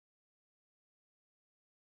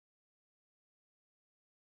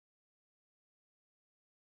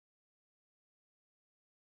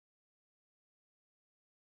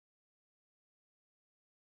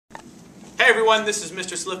Hey everyone, this is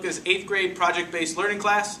Mr. Slivka's 8th grade project-based learning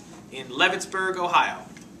class in Leavittsburg, Ohio.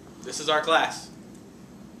 This is our class.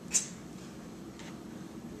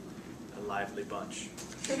 A lively bunch.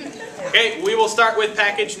 Okay, we will start with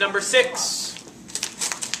package number 6.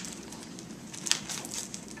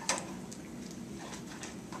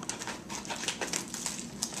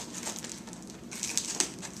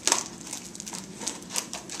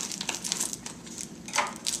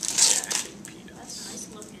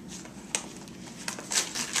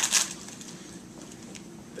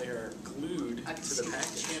 They are glued to the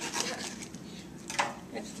package.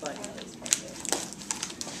 It's funny.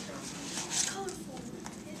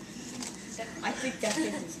 I think that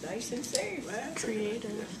thing is nice and safe. That's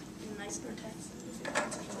Creative. Nice protects.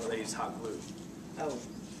 Well, they use hot glue. Oh.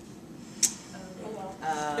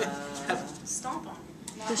 Stomp on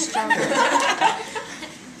it. The stronger.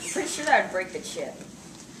 Pretty sure that would break the chip.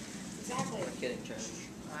 Exactly. I'm kidding, Trash.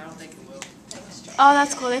 I don't think it will. Oh,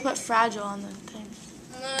 that's cool. They put fragile on the thing.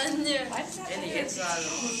 No. Why does that In the inside of the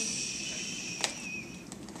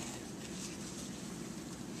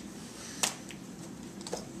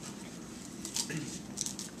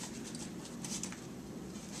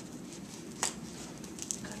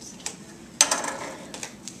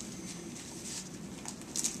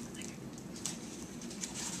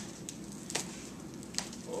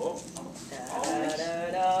Oh.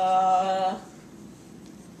 Da-da-da.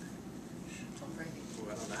 Don't break it. Ooh, I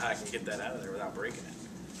don't know how I can get that out of there without breaking it.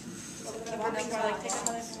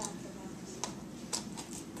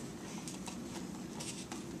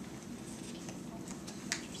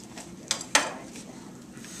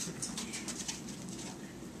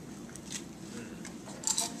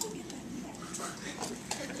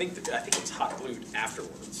 I think it's hot glued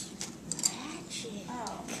afterwards. Magic.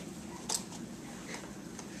 Oh.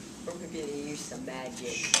 We're going to use some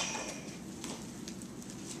magic.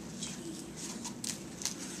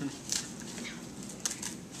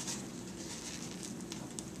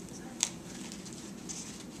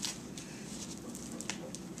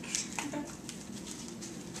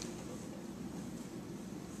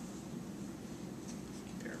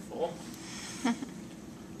 Careful.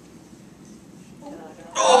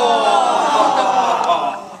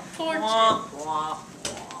 Poor Wah, wah.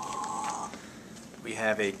 We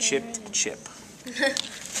have a chipped chip.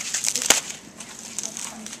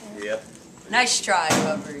 Yep. Nice try,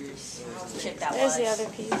 whoever's chip that There's was. the other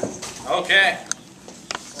piece. Okay.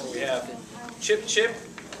 So we have chip chip.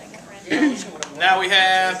 Now we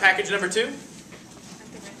have package number 2.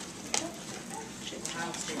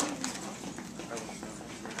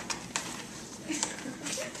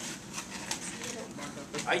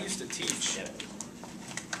 I used to teach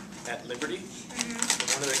at Liberty,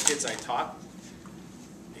 and one of the kids I taught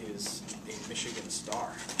is a Michigan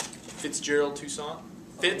star. Fitzgerald Toussaint.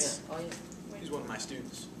 Fitz, Oh, yeah. he's one of my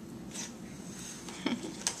students.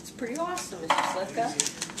 It's pretty awesome, Mr. Slivka.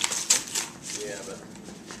 Yeah, but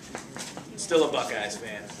still a Buckeyes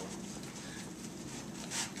fan.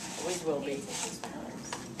 Always will be.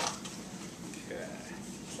 Okay.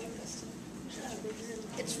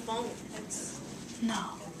 It's foam.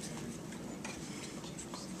 No.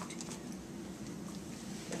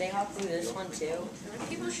 Did they hot glue this one too?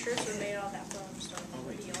 People's shirts are made out of that foam stuff. Have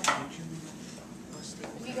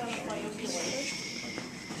you got a play with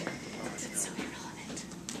It's so irrelevant.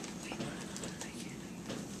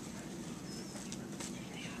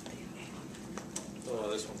 Oh,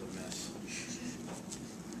 this one's a mess.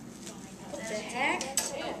 What the heck?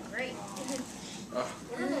 Oh, great.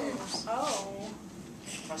 Oh.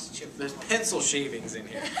 There's pencil shavings in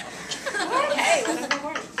here. Hey, whatever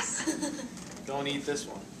works. Don't eat this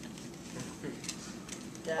one.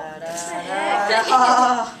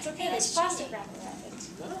 Da-da-da-da. It's okay, there's plastic wrapper around it.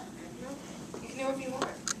 You can do whatever you want.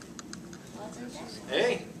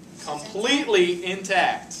 Hey, completely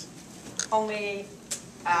intact. Only,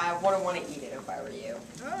 I wouldn't want to eat it if I were you.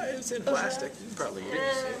 It's in plastic. You can probably eat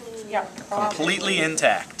it. Yeah. Completely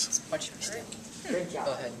intact. Punch me still. Good job.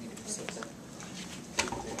 Go ahead.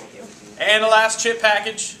 And the last chip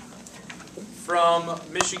package from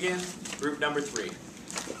Michigan, group number 3.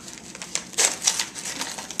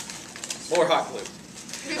 More hot glue.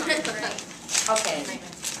 Okay.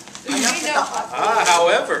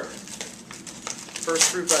 However,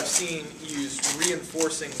 first group I've seen use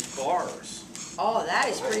reinforcing bars. Oh, that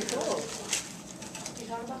is pretty cool. You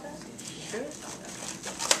talk about that? Sure.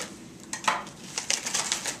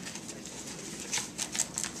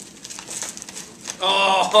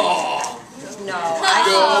 Oh! No, I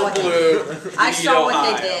saw what Glue. I saw what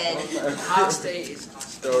Ohio. they did. Ohio State is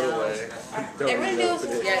Throw it away. Everyone knows.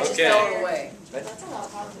 Yeah, just Okay. throw it away. That's a lot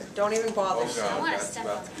of powder. Don't even bother. I wanna step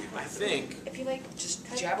up. I think If you like, Just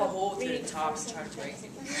jab a hole through the top and try to break it.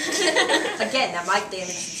 Again, that might damage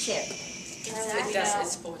the chip. It does,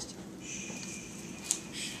 it's supposed to.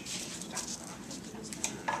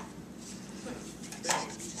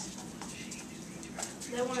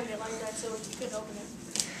 they wanted it like that so you couldn't open it.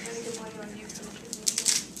 Then you could blame it on you for the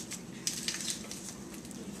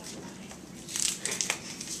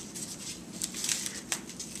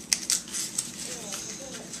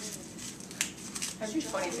That'd be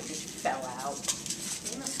funny if it just fell out.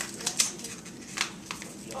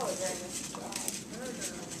 Oh, it's very nice.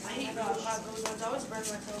 I hate hot glue guns. I always burn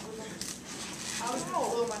myself with them. I always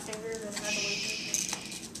glue my fingers and had to wait.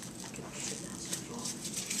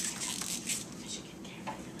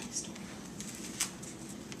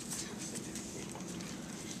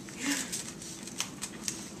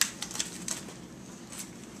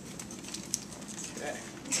 okay.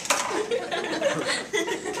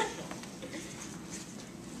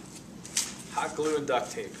 Hot glue and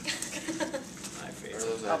duct tape. My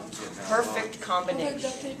favorite. A perfect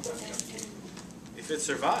combination. If it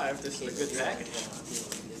survived, this is a good package.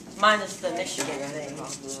 Minus the Michigan thing.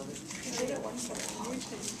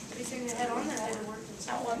 Everything they had on there didn't work.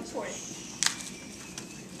 That one for it.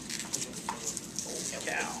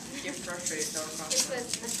 Cow. You're frustrated, don't This cross. was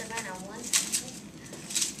Mr. Venom one.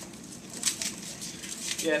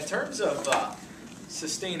 Yeah, in terms of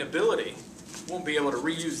sustainability, won't be able to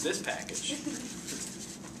reuse this package.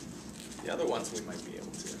 The other ones we might be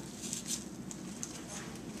able to.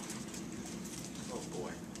 Oh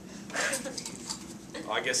boy.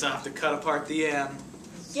 Oh, I guess I'll have to cut apart the M.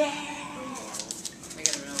 Yeah! I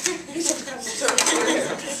gotta know.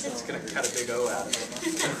 It's gonna cut a big O out of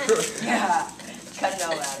it. Yeah. Cut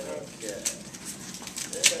no out of it. Okay.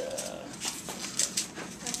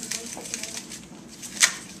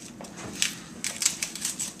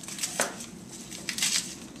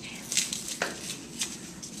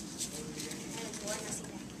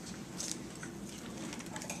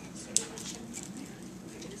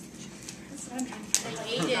 They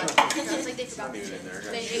ate it. It's like they forgot.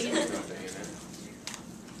 They ate it.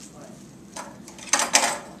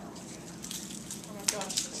 Oh my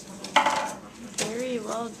gosh. Very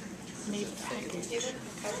well made package.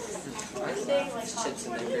 No,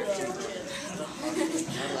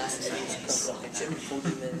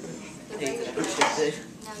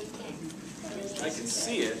 you can't. I can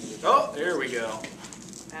see it. Oh, there we go.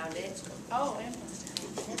 Found it. Oh, and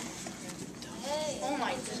oh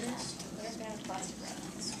my goodness.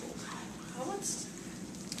 How much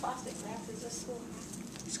plastic wrap is this for?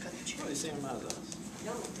 Just cut the chip. Probably the same amount as us.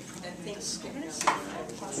 No, I think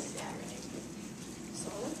Plastic wrap.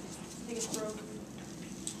 Solid? I think it's broken.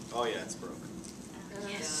 Oh yeah, it's broke.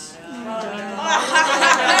 Yes.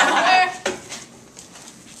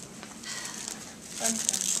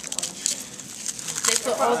 They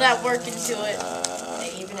put all that work into it.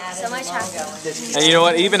 they even added So much the logo. And you know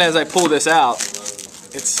what? Even as I pull this out,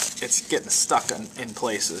 it's getting stuck in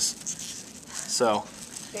places. So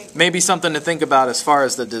maybe something to think about as far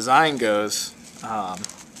as the design goes.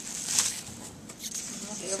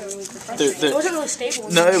 It wasn't really stable.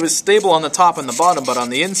 No, it was stable on the top and the bottom, but on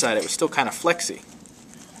the inside it was still kind of flexy.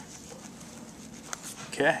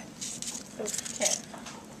 Okay.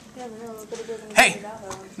 Hey,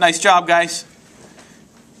 nice job, guys.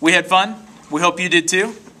 We had fun. We hope you did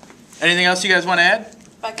too. Anything else you guys want to add?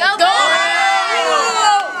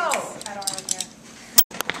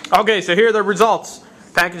 Okay, so here are the results.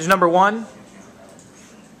 Package number 1.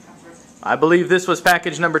 I believe this was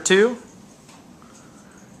package number 2.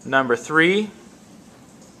 Number 3.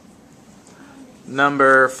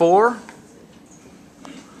 Number 4.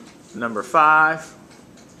 Number 5.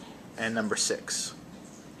 And number 6.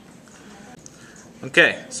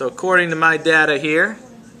 Okay, so according to my data here,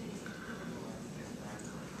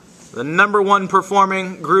 the number 1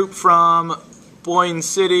 performing group from Boyne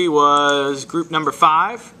City was group number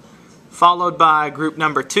 5, followed by group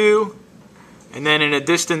number 2, and then in a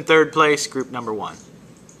distant third place, group number 1.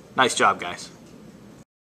 Nice job, guys.